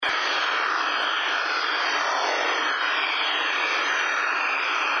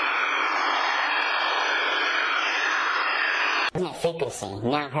frequency,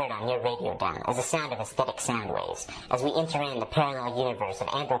 now heard on your radio dial, is the sound of aesthetic sound waves, as we enter in the parallel universe of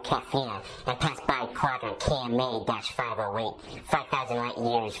Androcathena and pass by quadrant KMA-508, 5,000 light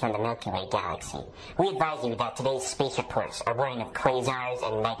years from the Milky Way galaxy. We advise you that today's space reports are warning of quasars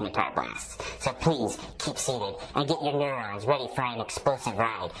and magnetar blasts, so please keep seated and get your neurons ready for an explosive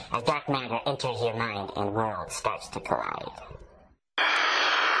ride as dark matter enters your mind and world starts to collide.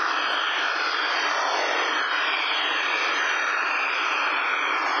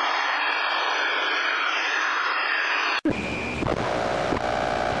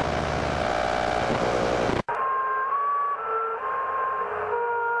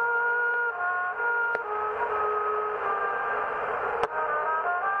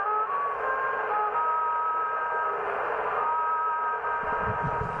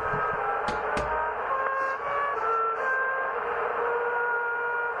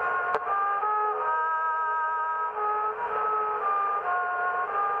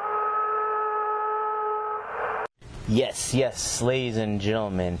 Yes, ladies and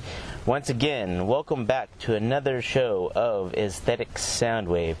gentlemen. Once again, welcome back to another show of Aesthetic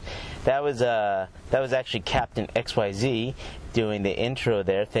Soundwave. That was actually Captain XYZ doing the intro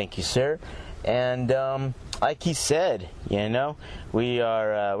there. Thank you, sir. And like he said, we're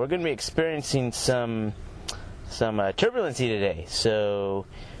going to be experiencing some turbulency today. So,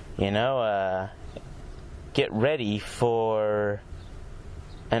 get ready for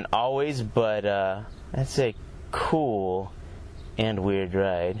an always, but I'd say cool and weird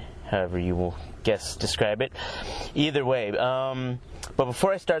ride, however you will describe it. Either way, but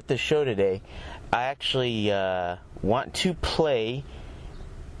before I start the show today, I actually want to play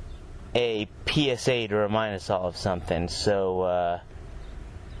a PSA to remind us all of something. So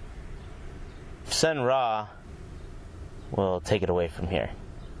Sun Ra will take it away from here.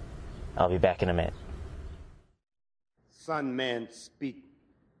 I'll be back in a minute. Sun man speak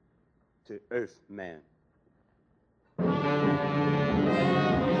to earth man.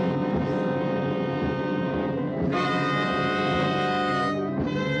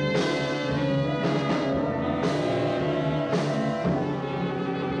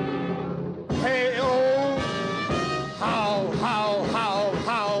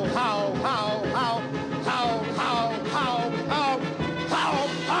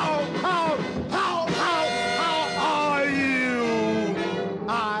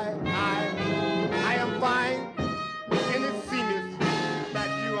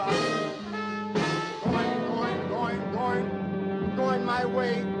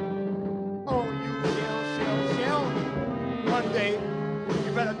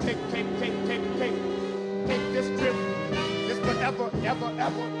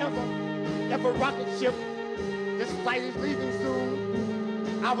 Ever rocket ship. This flight is leaving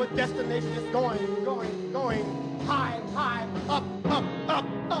soon. Our destination is going high, up,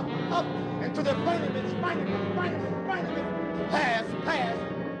 into the firmament, past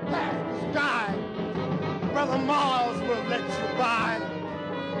sky. Brother Mars will let you by.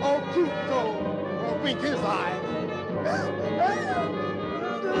 Oh, Pluto will wink his eye.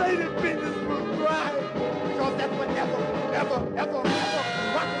 The lady business will cry, because that's what ever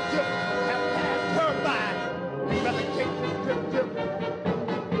rocket ship have passed her by. You better take this trip.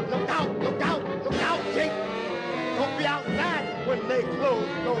 Look out, Jake. Don't be outside when they close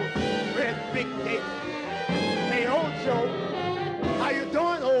those red big gates. Hey, Ocho, how you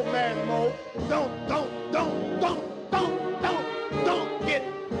doing, old man Mo? Don't get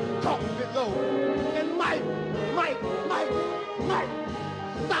caught below. And Mike,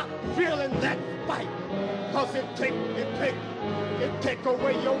 stop feeling that fight, cause it take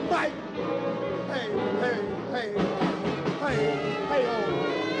away your might. Hey, oh,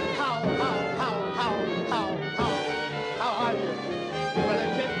 how are you? You better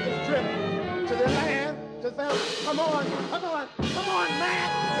take this trip to the land, to them. Come on, man,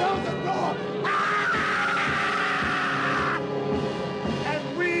 close the door. And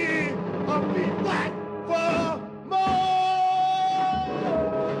we will be back for more.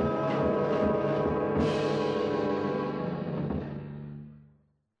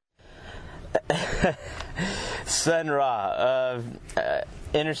 Sun Ra,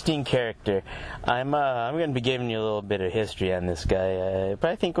 interesting character. I'm going to be giving you a little bit of history on this guy.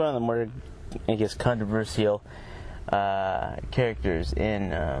 But I think one of the more, controversial characters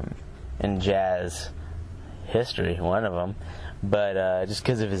in jazz history. One of them, but just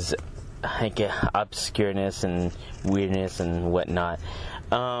because of his obscureness and weirdness and whatnot.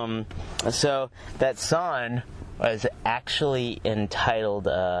 So that song was actually entitled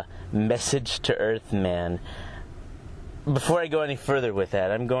Message to Earth Man. Before I go any further with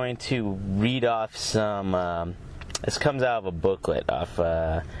that, I'm going to read off some This comes out of a booklet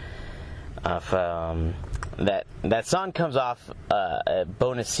that song comes off a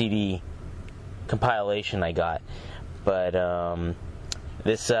bonus CD compilation I got, but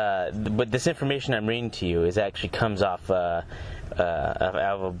this information I'm reading to you actually comes off of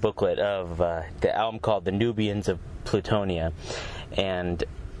a booklet of the album called The Nubians of Plutonia. And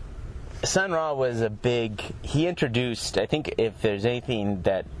Sun Ra was he introduced, I think if there's anything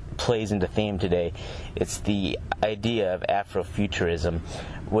that plays into theme today, it's the idea of Afrofuturism,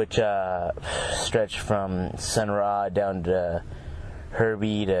 which stretched from Sun Ra down to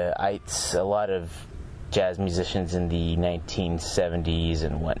Herbie to Eitz, a lot of jazz musicians in the 1970s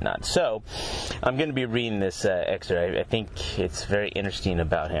and whatnot. So I'm going to be reading this excerpt. I think it's very interesting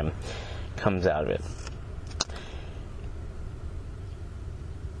about him. Comes out of it.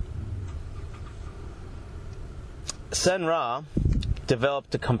 Sun Ra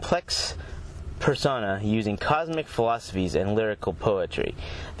developed a complex persona using cosmic philosophies and lyrical poetry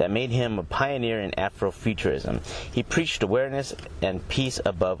that made him a pioneer in Afrofuturism. He preached awareness and peace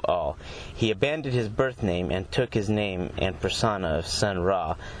above all. He abandoned his birth name and took his name and persona of Sun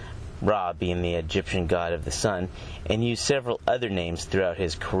Ra, Ra being the Egyptian god of the sun, and used several other names throughout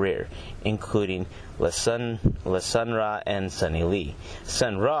his career, including La Sun Ra and Sunny Lee.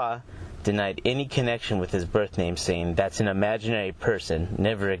 Sun Ra denied any connection with his birth name, saying, "That's an imaginary person,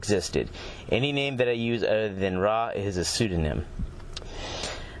 never existed. Any name that I use other than Ra is a pseudonym."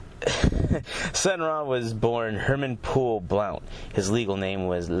 Sun Ra was born Herman Poole Blount. His legal name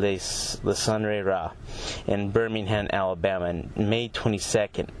was Lasunre Ra in Birmingham, Alabama, May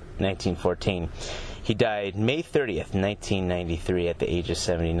 22nd, 1914. He died May 30th, 1993, at the age of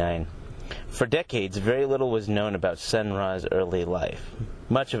 79. For decades, very little was known about Sun Ra's early life,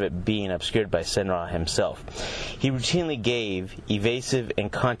 much of it being obscured by Sun Ra himself. He routinely gave evasive and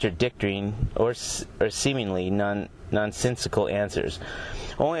contradictory or seemingly nonsensical answers.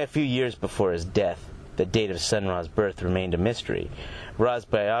 Only a few years before his death, the date of Sun Ra's birth remained a mystery. Ra's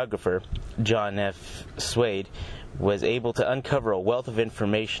biographer, John F. Swade, was able to uncover a wealth of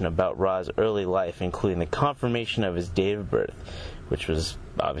information about Ra's early life, including the confirmation of his date of birth, which was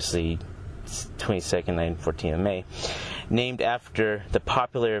obviously 22nd, 1914 of May, named after the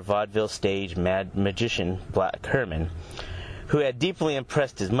popular vaudeville stage magician Black Herman, who had deeply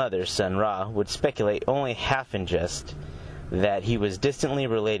impressed his mother. Sun Ra would speculate, only half in jest, that he was distantly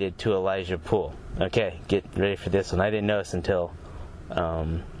related to Elijah Poole. Okay, get ready for this one. I didn't know this until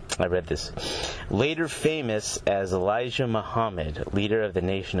I read this. Later famous as Elijah Muhammad, leader of the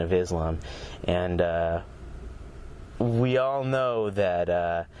Nation of Islam. And we all know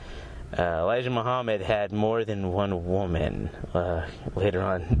that Elijah Muhammad had more than one woman. Later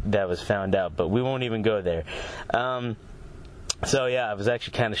on, that was found out, but we won't even go there. So yeah, I was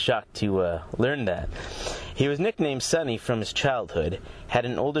actually kind of shocked to learn that. He was nicknamed Sonny from his childhood, had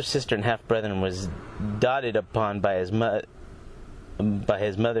an older sister and half-brother, and was doted upon by his mother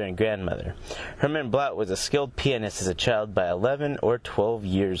and grandmother. Herman Blount was a skilled pianist as a child. By 11 or 12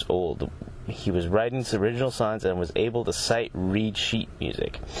 years old, he was writing his original songs and was able to sight read sheet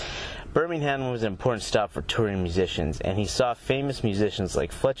music. Birmingham was an important stop for touring musicians, and he saw famous musicians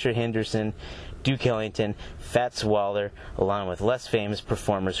like Fletcher Henderson, Duke Ellington, Fats Waller, along with less famous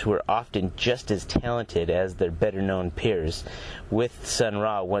performers who were often just as talented as their better-known peers. With Sun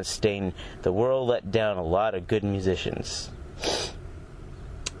Ra once saying, "The world let down a lot of good musicians."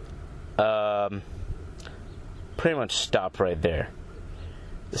 Pretty much stop right there.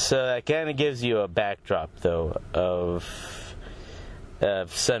 So that kind of gives you a backdrop, though, of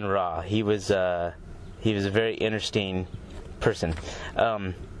Sun Ra. He was a very interesting person,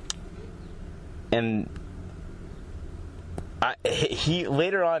 and he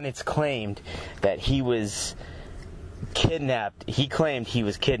later on it's claimed that he was kidnapped. He claimed he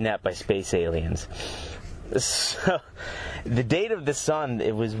was kidnapped by space aliens. So the date of the song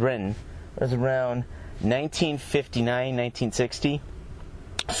it was written was around 1959, 1960.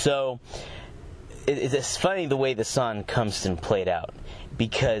 So it's funny the way the song comes and played out,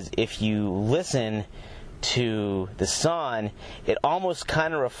 because if you listen to the song, it almost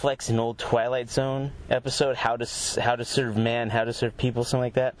kind of reflects an old Twilight Zone episode, how to serve man, how to serve people, something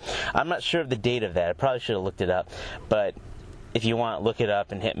like that. I'm not sure of the date of that. I probably should have looked it up, but if you want, look it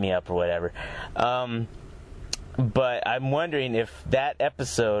up and hit me up or whatever. But I'm wondering if that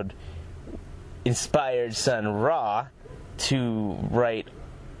episode inspired Sun Ra to write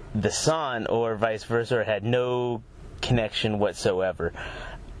the song, or vice versa, or had no connection whatsoever.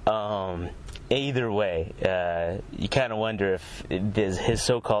 Either way, you kind of wonder if his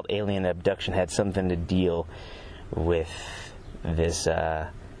so-called alien abduction had something to deal with this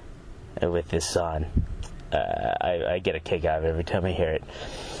song. I get a kick out of it every time I hear it.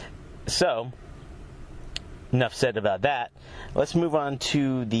 So, enough said about that. Let's move on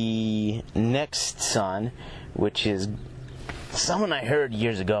to the next song, which is someone I heard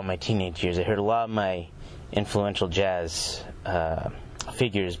years ago in my teenage years. I heard a lot of my influential jazz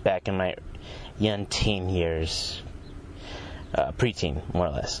figures back in my young teen years, preteen, more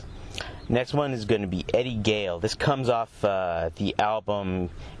or less. Next one is going to be Eddie Gale. This comes off the album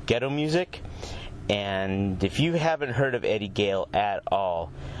Ghetto Music, and if you haven't heard of Eddie Gale at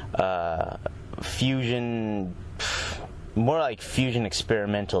all, fusion, more like fusion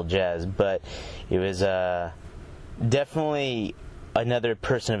experimental jazz, but it was definitely another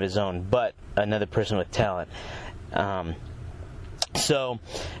person of his own, but another person with talent. So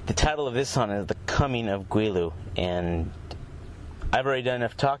the title of this song is The Coming of Gale, and I've already done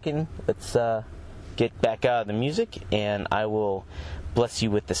enough talking. Let's get back out of the music, and I will bless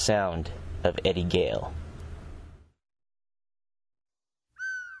you with the sound of Eddie Gale.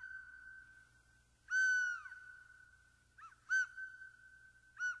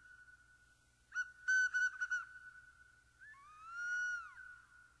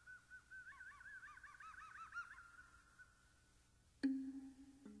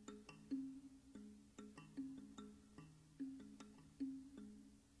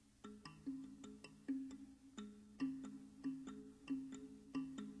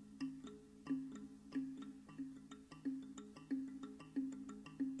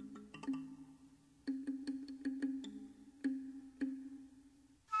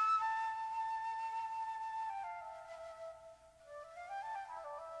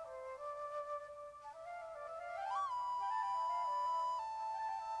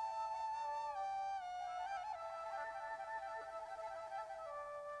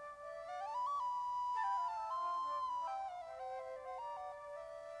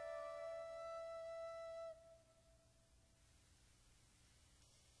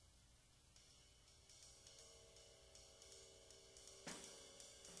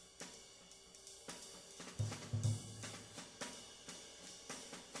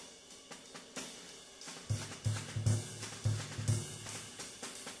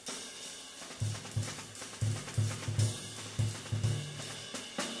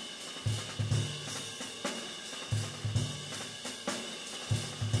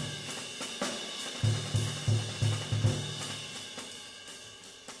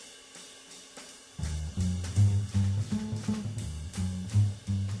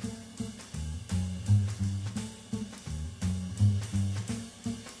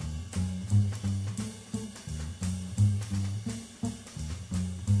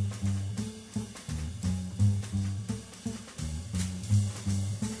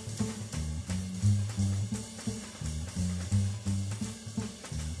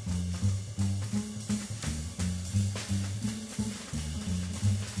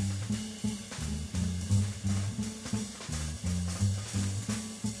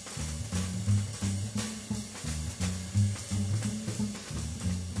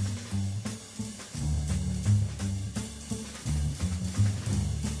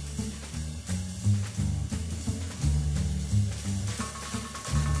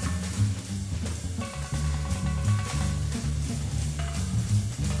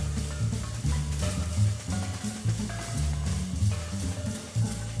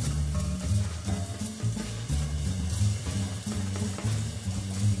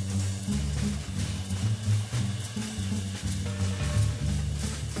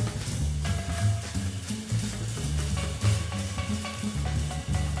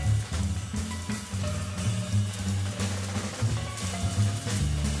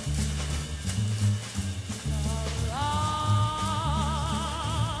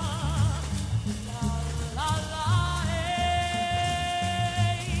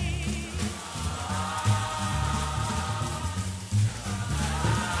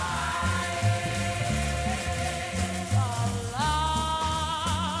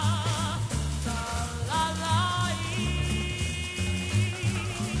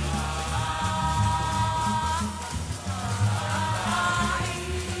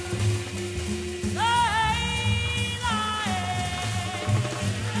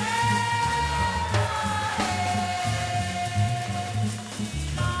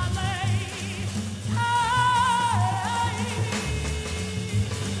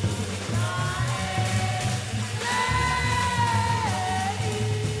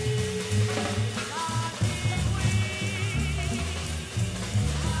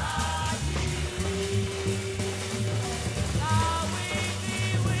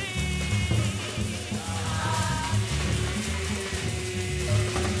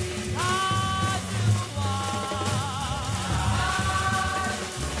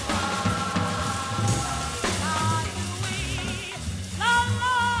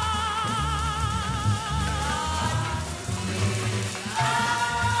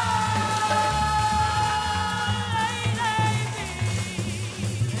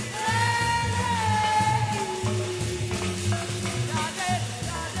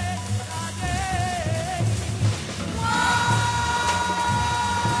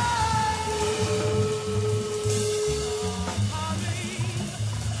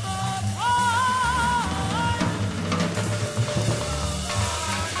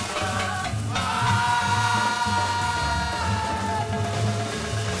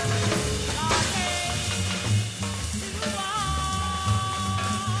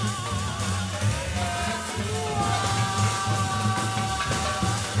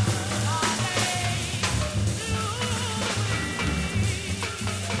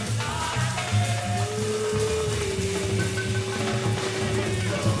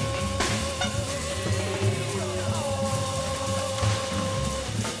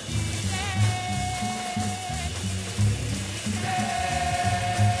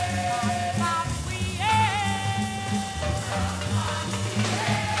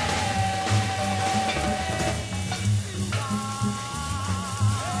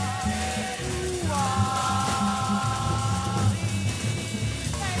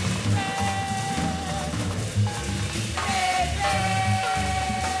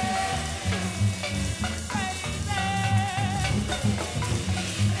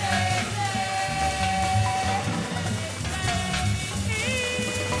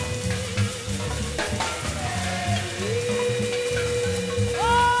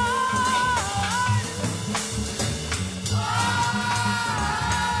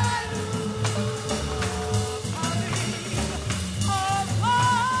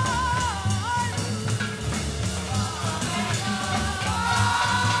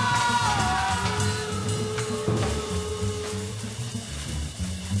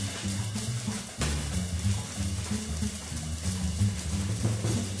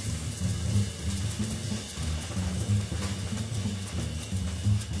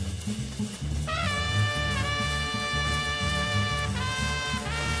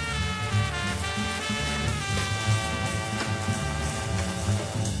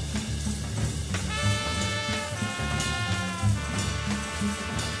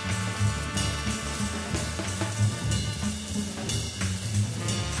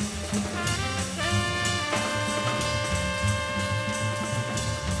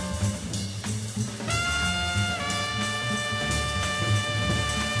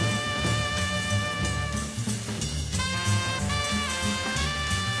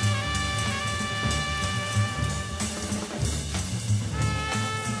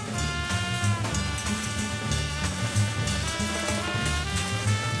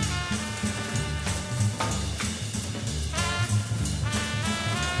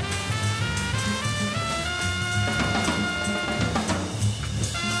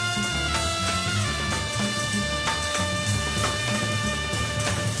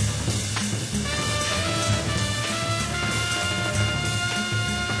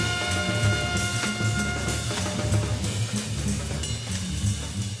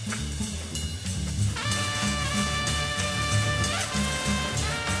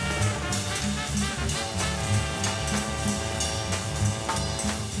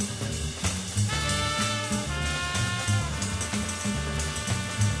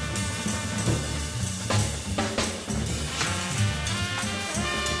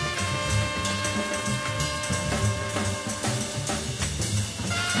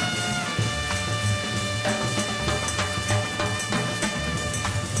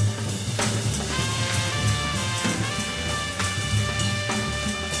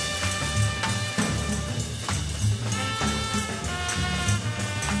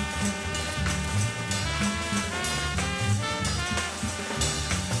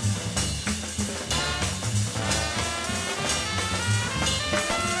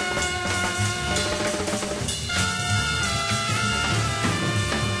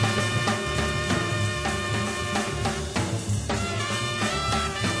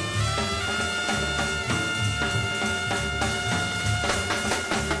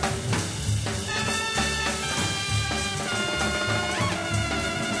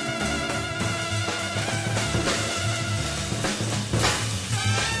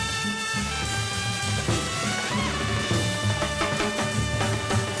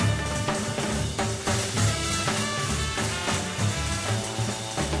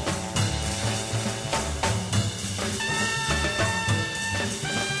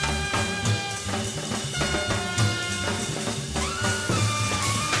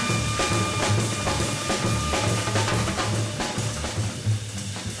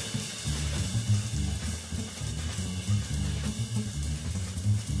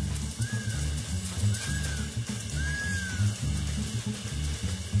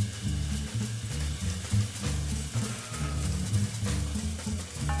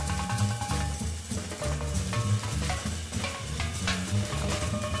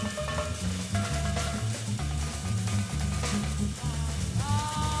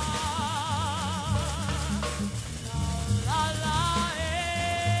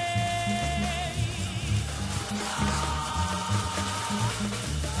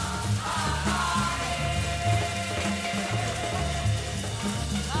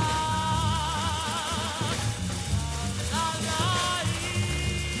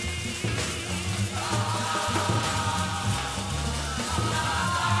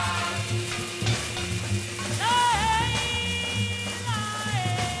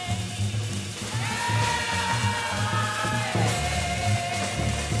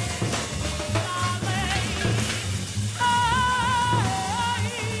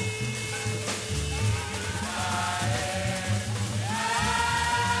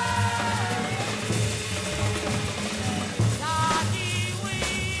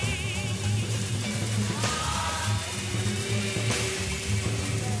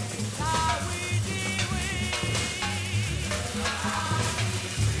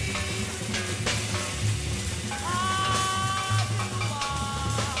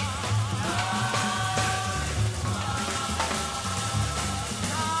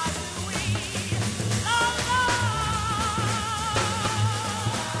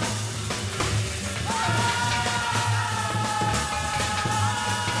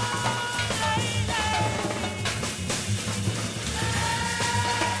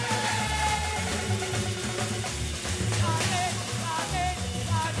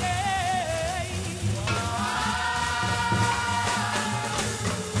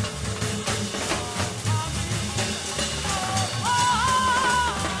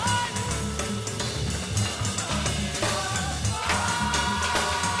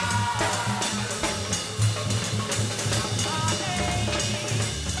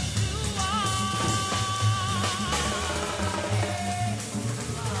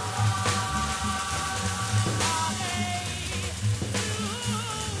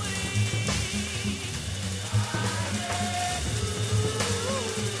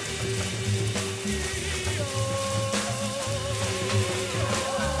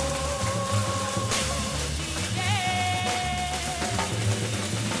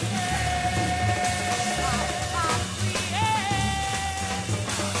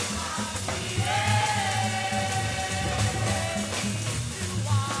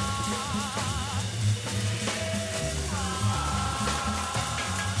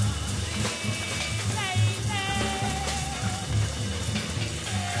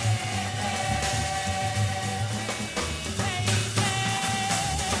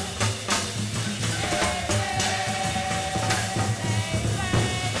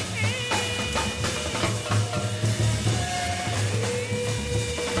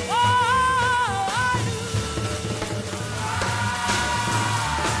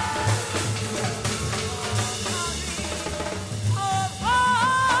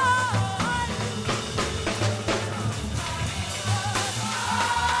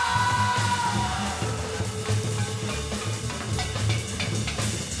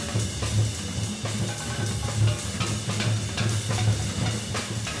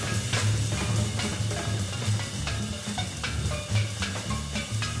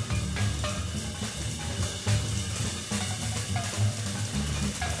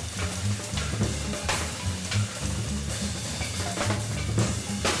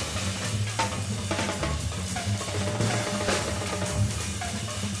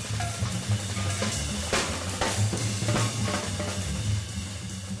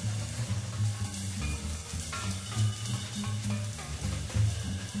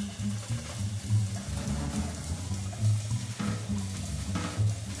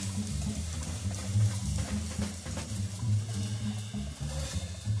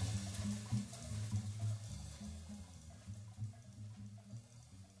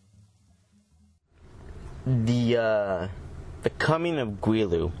 the Coming of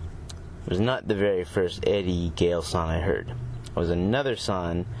Gwilu was not the very first Eddie Gale song I heard. It was another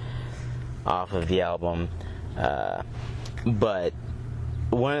song off of the album, but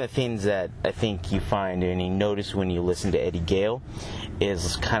one of the things that I think you find and you notice when you listen to Eddie Gale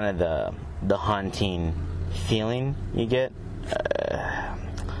is kind of the haunting feeling you get.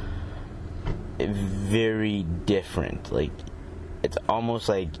 Very different. Like, it's almost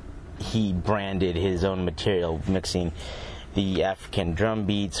like he branded his own material, mixing the African drum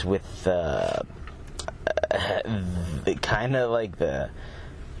beats with the kind of like the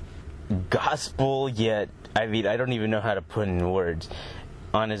gospel, yet I mean, I don't even know how to put in words,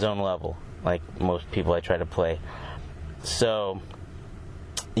 on his own level, like most people I try to play. So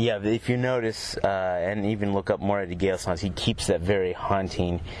yeah, if you notice and even look up more Eddie Gale songs, he keeps that very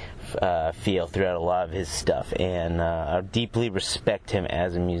haunting feel throughout a lot of his stuff, and I deeply respect him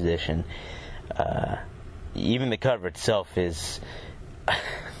as a musician. Even the cover itself is I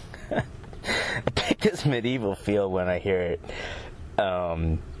pick this medieval feel when I hear it.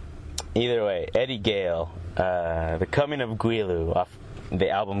 Either way, Eddie Gale, The Coming of Gwilu, off the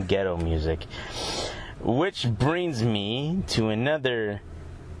album Ghetto Music, which brings me to another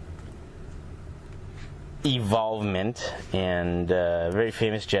evolvement and very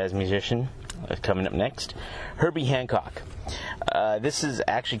famous jazz musician coming up next, Herbie Hancock. This is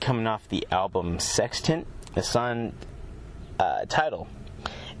actually coming off the album Sextant. The song title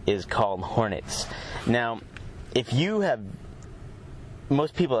is called Hornets. Now, if you have,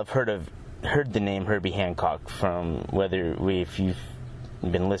 most people have heard the name Herbie Hancock from if you've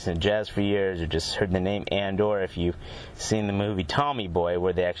been listening to jazz for years or just heard the name, and or if you've seen the movie Tommy Boy,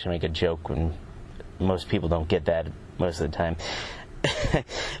 where they actually make a joke when most people don't get that most of the time.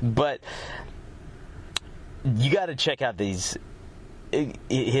 But you got to check out his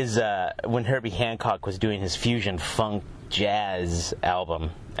when Herbie Hancock was doing his fusion funk jazz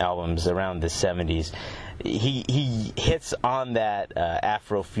albums around the 70s. He hits on that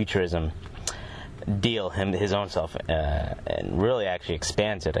Afrofuturism deal, his own self, and really actually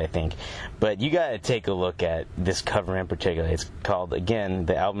expands it, I think. But you got to take a look at this cover in particular. It's called, again,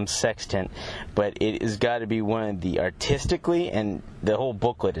 the album Sextant, but it has got to be one of the artistically, and the whole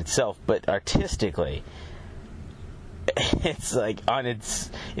booklet itself, but artistically, it's like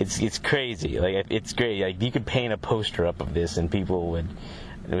it's crazy. Like, it's great. Like, you could paint a poster up of this and people would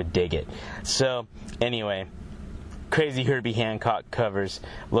dig it. So anyway, crazy Herbie Hancock covers.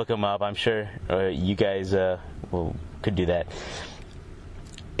 Look them up. I'm sure you guys could do that.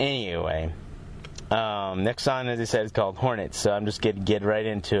 Anyway, next song, as I said, is called Hornets. So I'm just gonna get right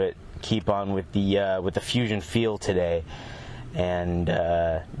into it. Keep on with the fusion feel today, and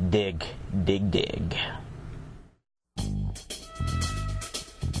dig.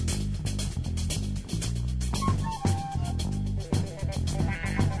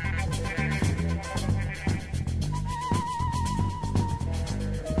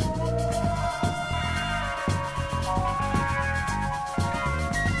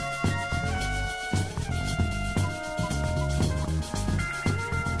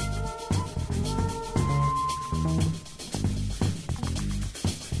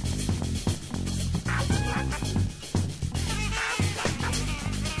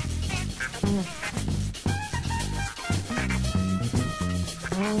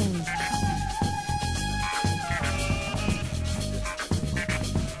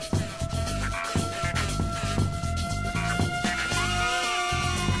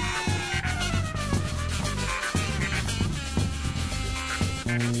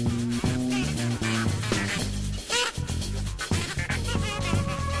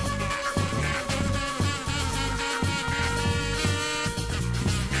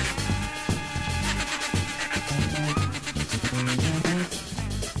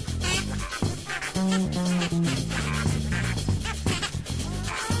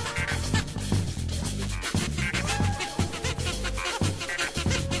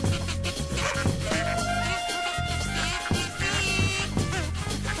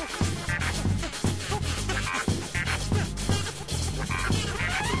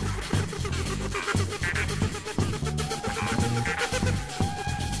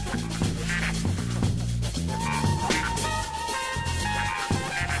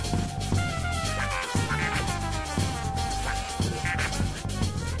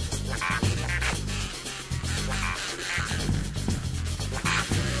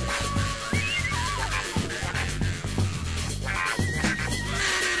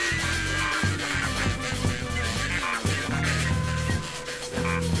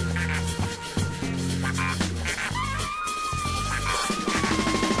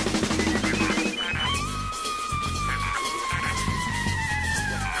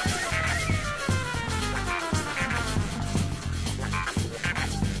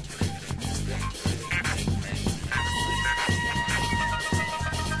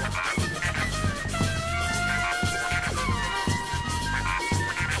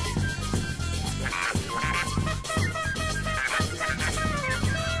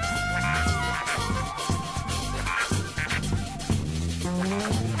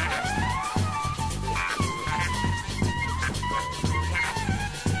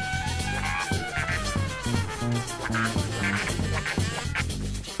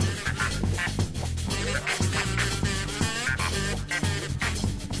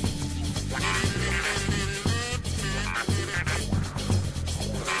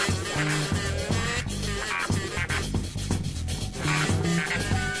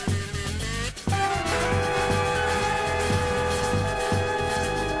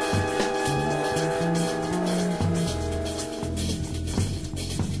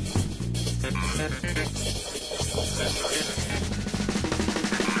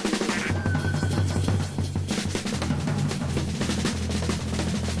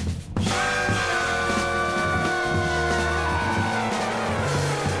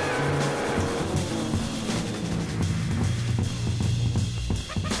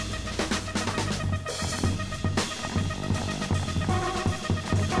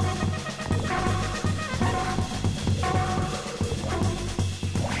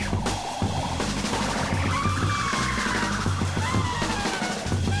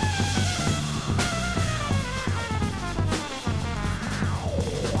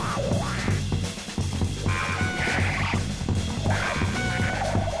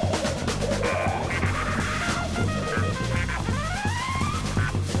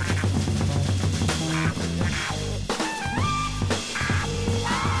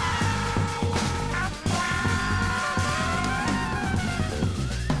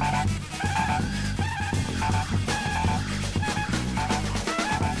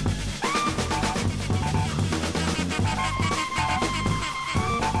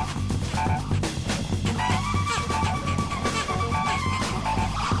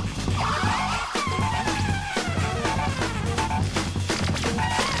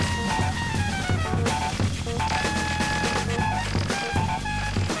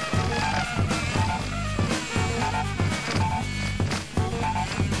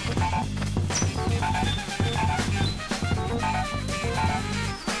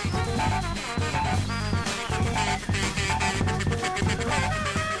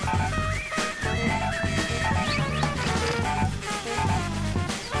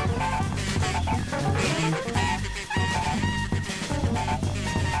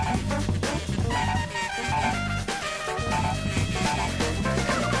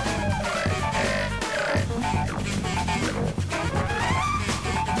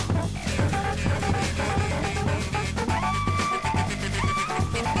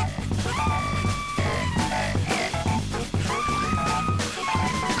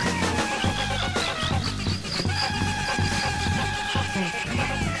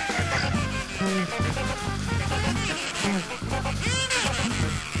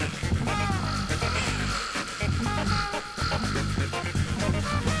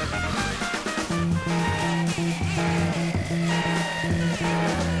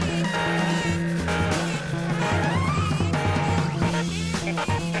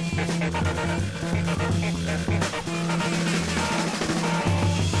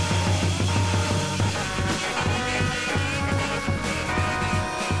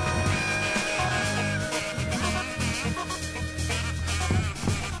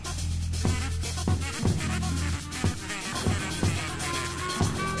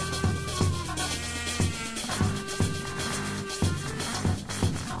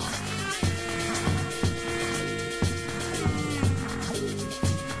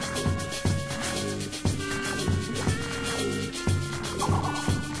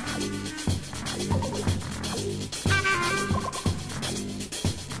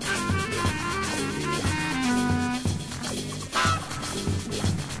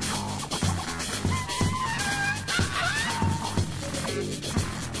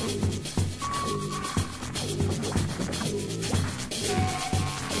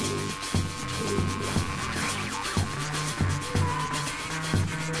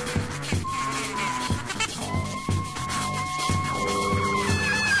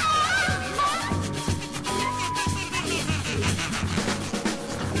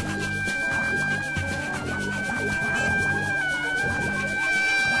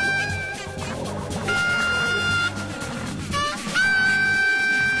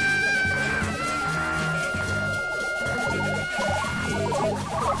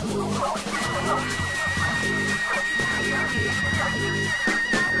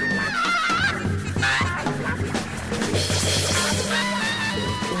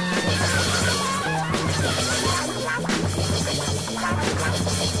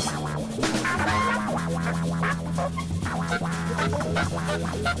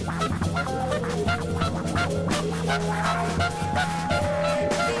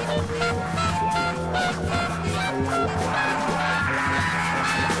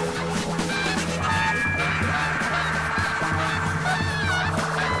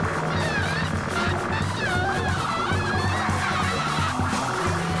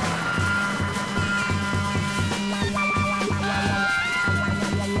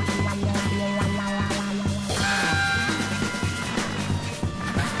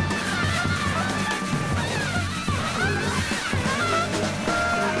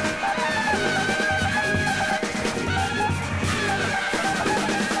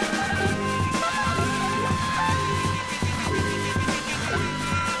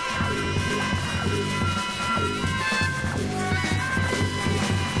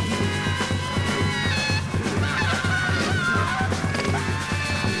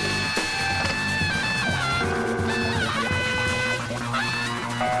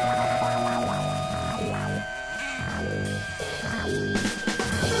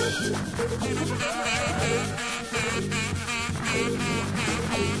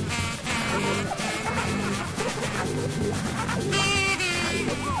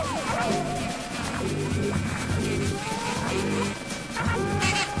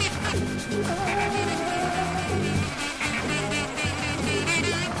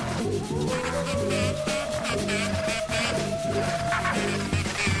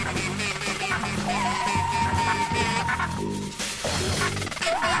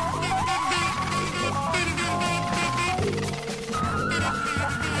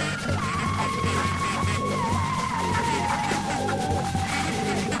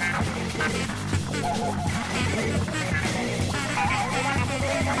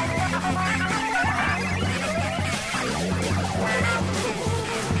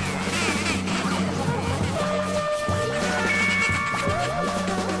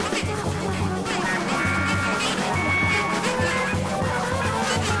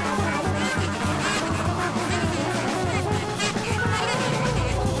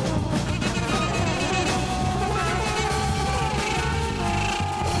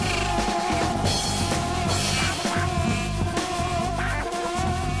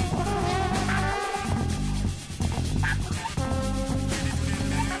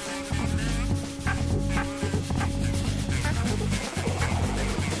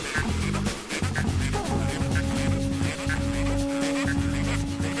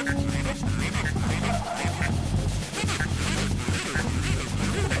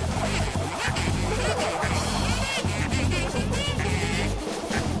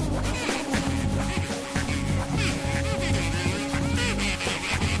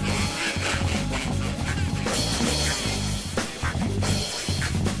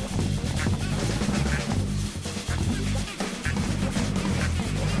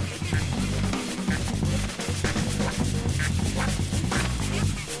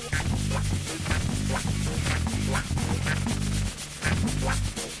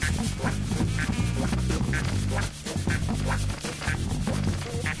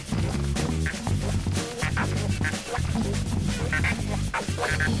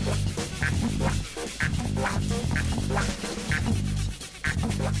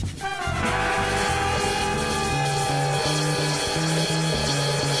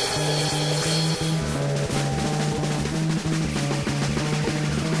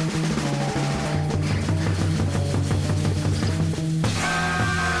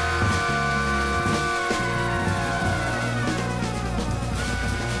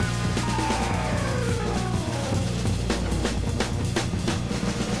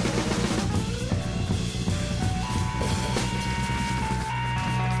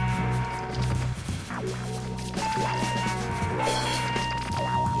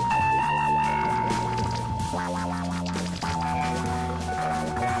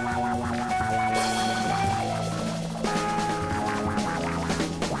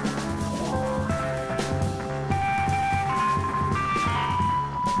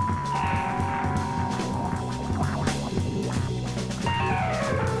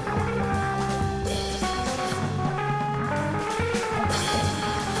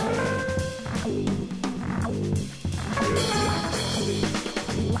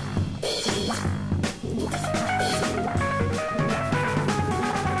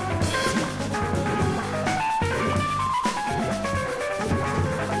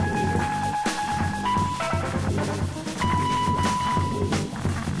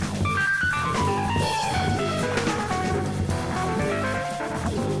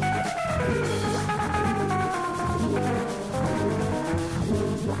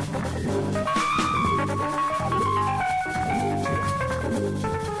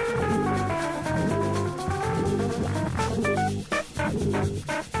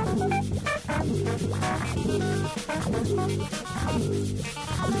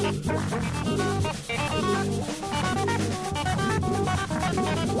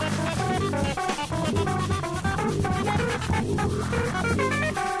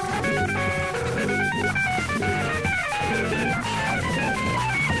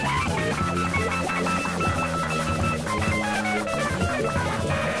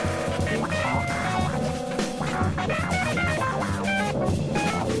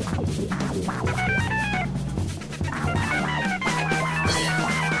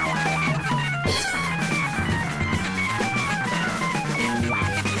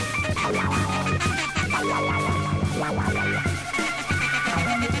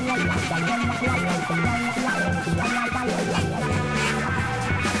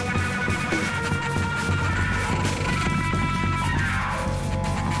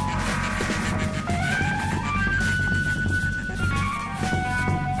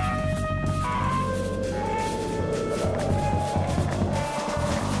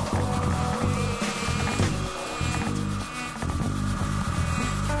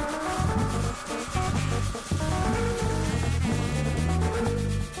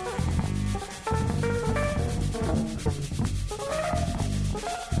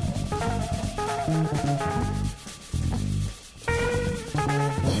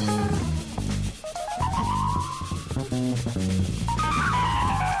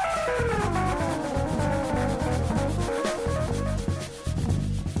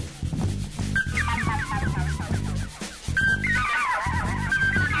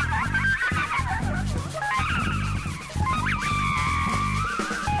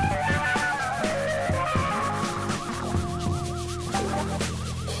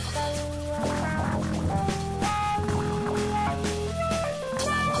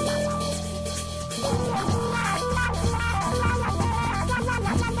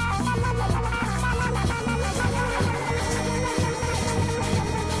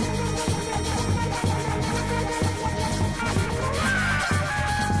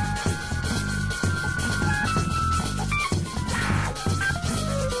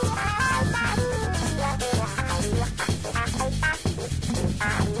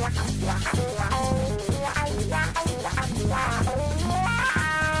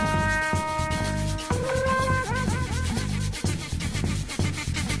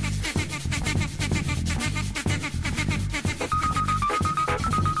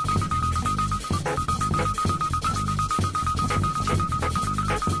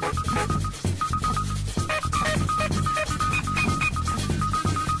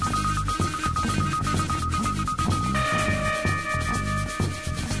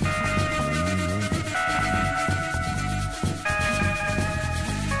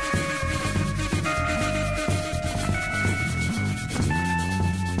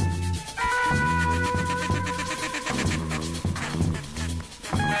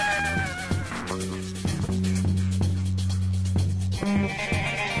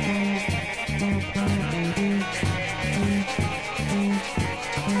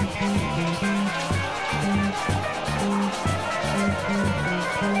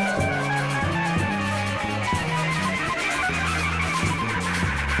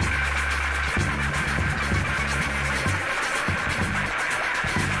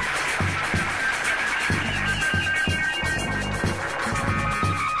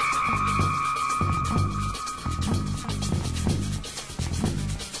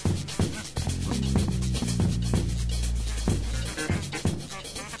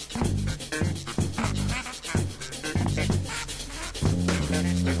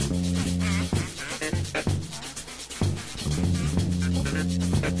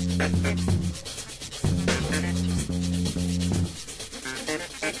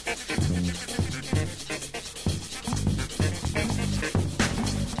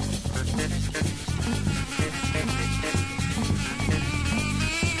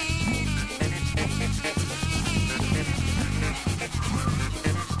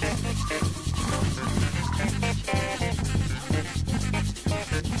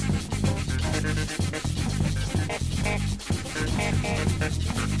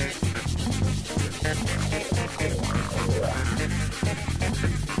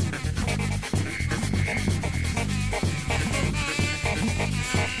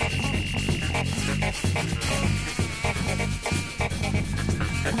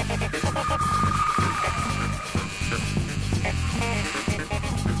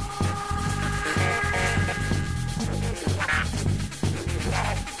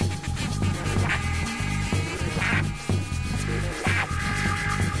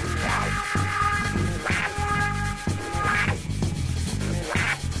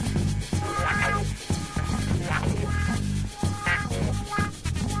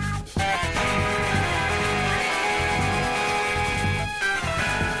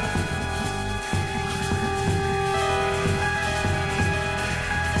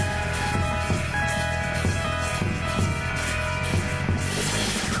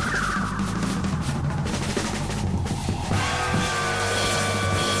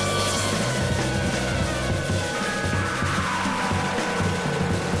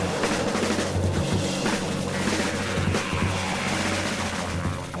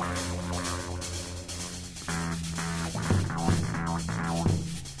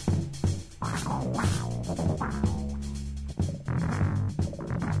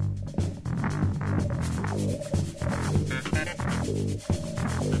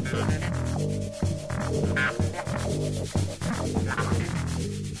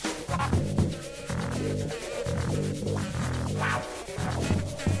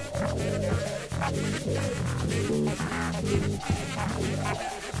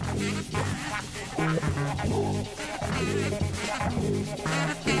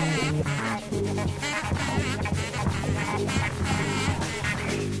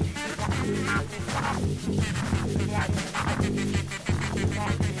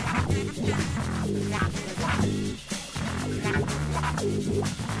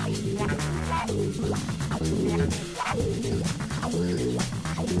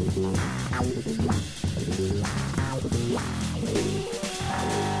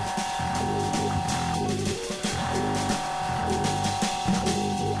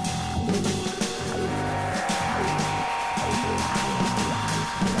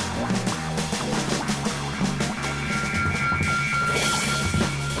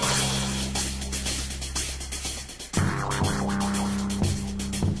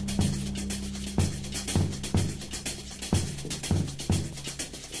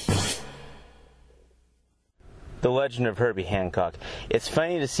 The Legend of Herbie Hancock. It's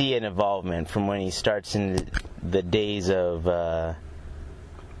funny to see an evolvement from when he starts in the days of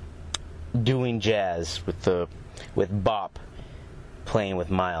doing jazz with Bop playing with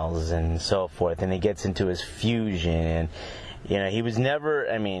Miles and so forth, and he gets into his fusion, and he was never,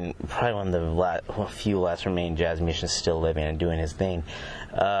 probably one of the few last remaining jazz musicians still living and doing his thing.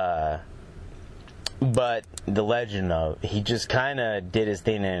 But the legend of, he just kind of did his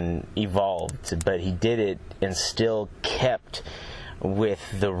thing and evolved, but he did it and still kept with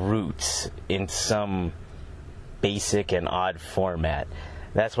the roots in some basic and odd format.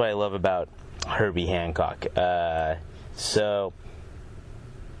 That's what I love about Herbie Hancock. So,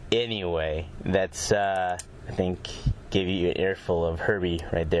 anyway, that's, I think, gave you an earful of Herbie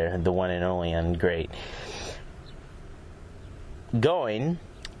right there, the one and only and great. Going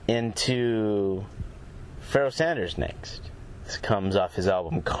into Pharoah Sanders next. This comes off his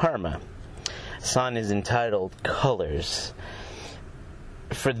album Karma. The song is entitled Colors.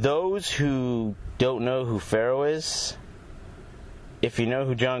 For those who don't know who Pharoah is, if you know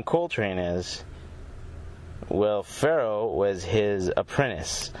who John Coltrane is, well, Pharoah was his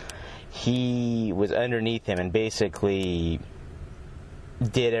apprentice. He was underneath him and basically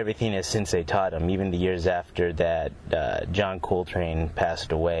did everything his sensei taught him, even the years after that John Coltrane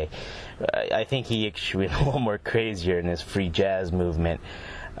passed away. I think he actually went a little more crazier in his free jazz movement,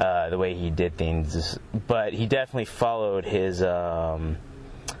 the way he did things. But he definitely followed his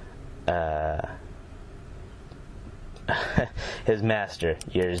his master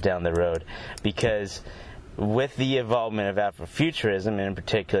years down the road, because with the involvement of Afrofuturism, and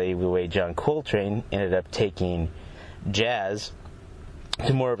particularly the way John Coltrane ended up taking jazz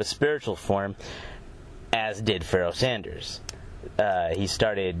to more of a spiritual form, as did Pharoah Sanders. He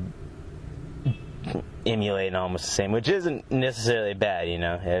started emulating almost the same, which isn't necessarily bad,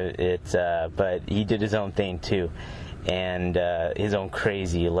 but he did his own thing too, and his own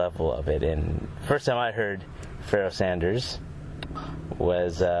crazy level of it. And first time I heard Pharoah Sanders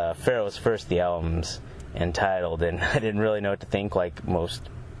was Pharoah's First, the album's entitled, and I didn't really know what to think, like most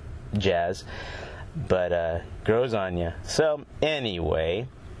jazz, but grows on you. So anyway,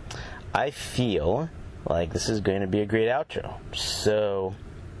 I feel like this is going to be a great outro. So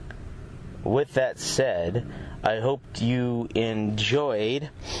with that said, I hope you enjoyed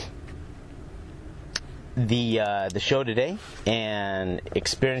the show today and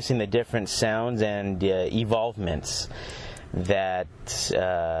experiencing the different sounds and evolvements that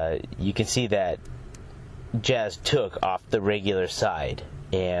you can see that jazz took off the regular side.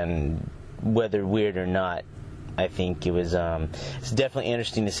 And whether weird or not, I think it was it's definitely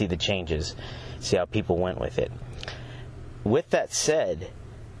interesting to see the changes, see how people went with it. With that said,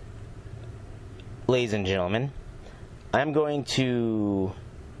 ladies and gentlemen, I'm going to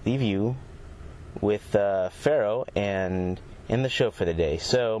leave you with Pharoah and end the show for the day.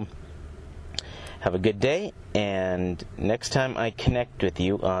 So have a good day, and next time I connect with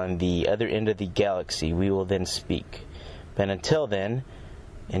you on the other end of the galaxy, we will then speak. But until then,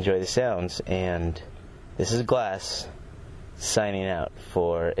 enjoy the sounds, and this is Glass signing out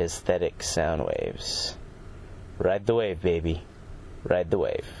for Aesthetic Soundwaves. Ride the wave, baby. Ride the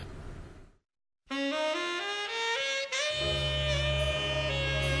wave.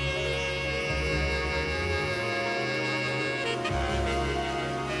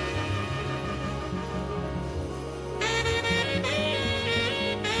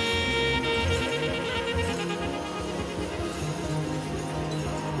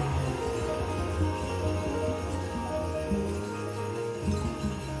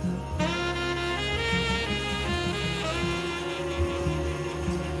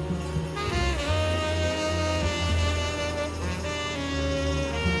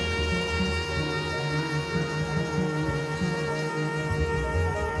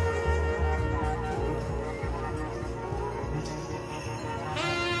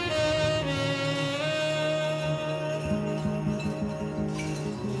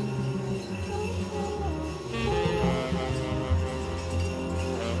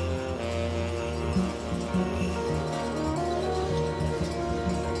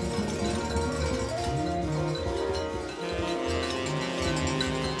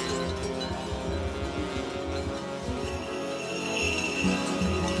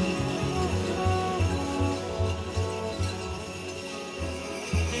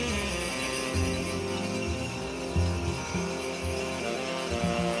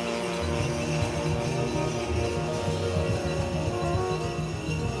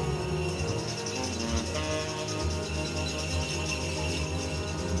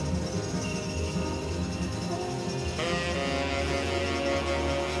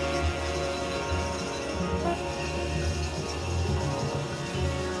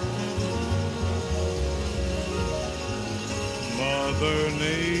 Mother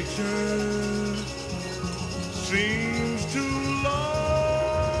Nature seems to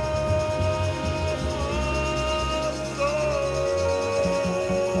love us so.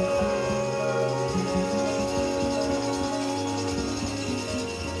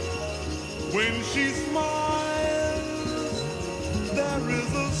 When she smiles, there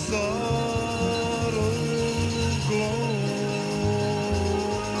is a subtle glow.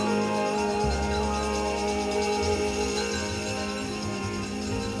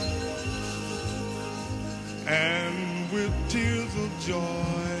 And with tears of joy,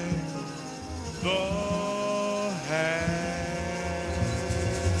 the happiness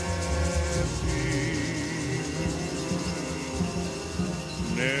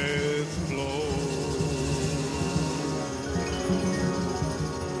flows.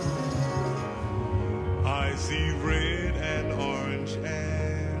 I see red and orange and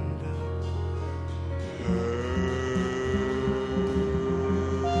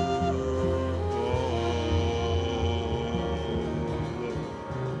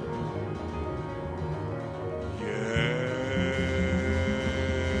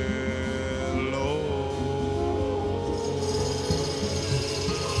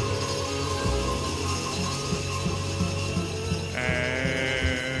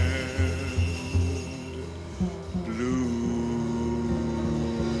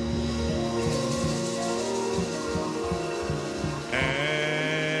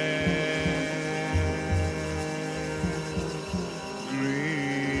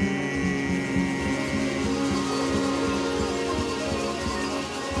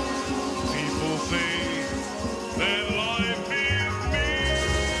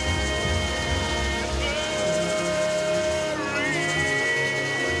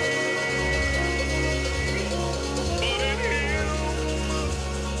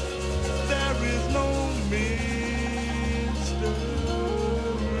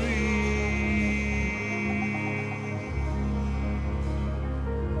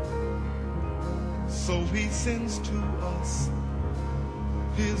so he sends to us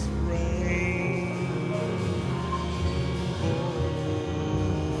his rain.